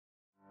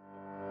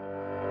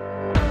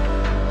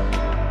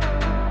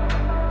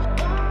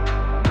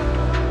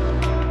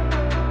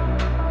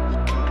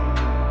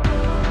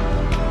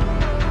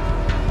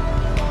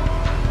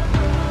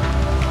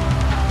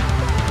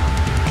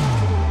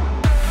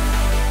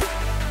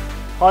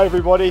Hi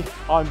everybody,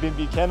 I'm Ben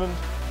Buchanan.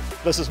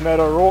 This is Matt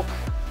O'Rourke.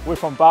 We're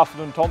from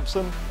Barfoot and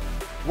Thompson.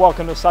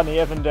 Welcome to sunny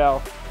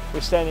Avondale. We're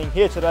standing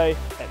here today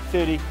at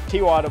 30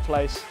 Wiata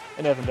Place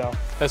in Avondale.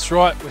 That's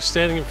right, we're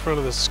standing in front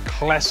of this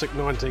classic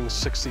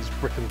 1960s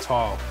brick and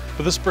tile.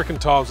 But this brick and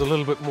tile is a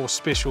little bit more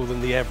special than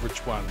the average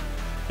one.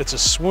 It's a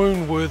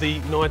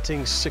swoon-worthy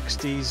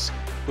 1960s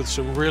with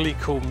some really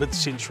cool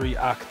mid-century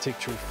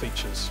architectural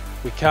features.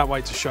 We can't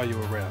wait to show you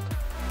around.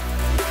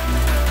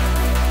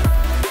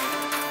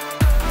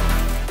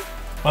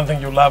 One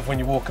thing you'll love when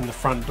you walk in the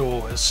front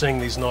door is seeing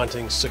these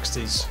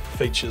 1960s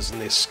features,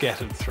 and they're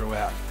scattered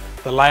throughout.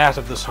 The layout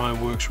of this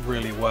home works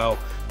really well.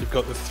 You've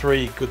got the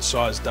 3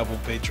 good-sized double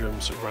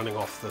bedrooms running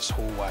off this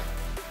hallway.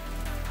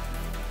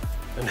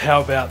 And how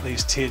about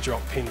these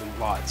teardrop pendant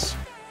lights?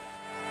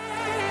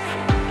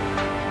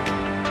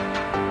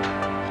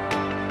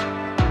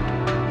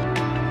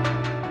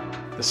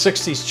 The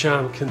 60s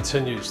charm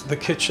continues. The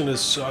kitchen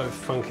is so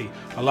funky.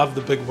 I love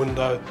the big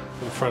window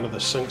in front of the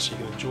sink so you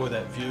can enjoy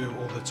that view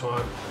all the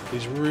time.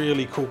 These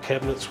really cool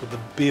cabinets with the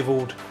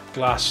beveled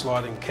glass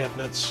sliding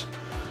cabinets.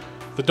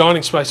 The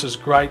dining space is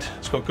great.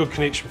 It's got good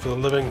connection for the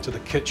living to the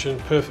kitchen,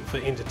 perfect for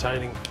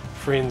entertaining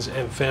friends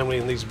and family,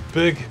 and these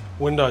big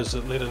windows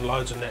that let in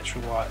loads of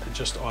natural light are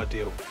just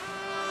ideal.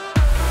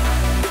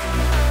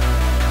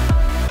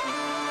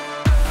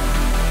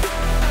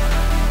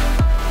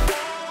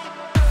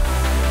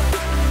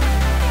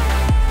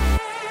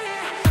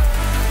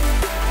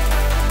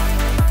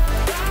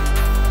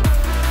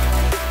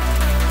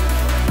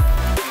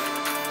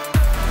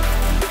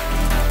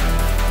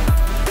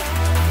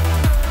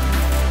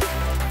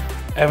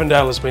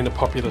 Avondale has been a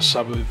popular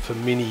suburb for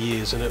many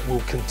years, and it will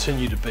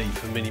continue to be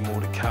for many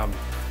more to come.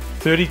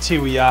 30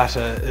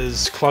 Wiata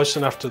is close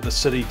enough to the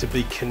city to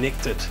be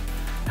connected.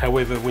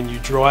 However, when you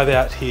drive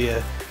out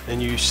here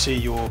and you see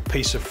your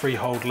piece of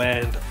freehold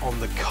land on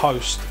the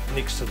coast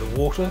next to the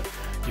water,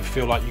 you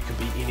feel like you can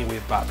be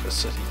anywhere but the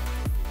city.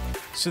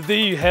 So there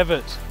you have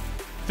it,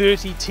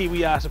 30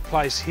 Wiata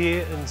Place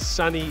here in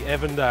sunny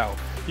Avondale.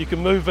 You can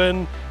move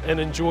in and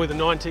enjoy the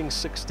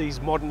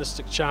 1960s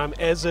modernistic charm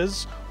as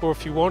is, or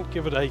if you want,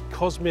 give it a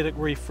cosmetic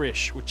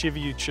refresh, whichever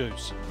you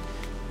choose.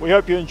 We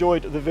hope you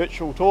enjoyed the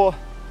virtual tour.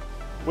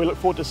 We look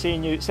forward to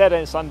seeing you Saturday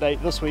and Sunday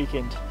this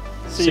weekend.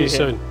 See you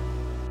soon.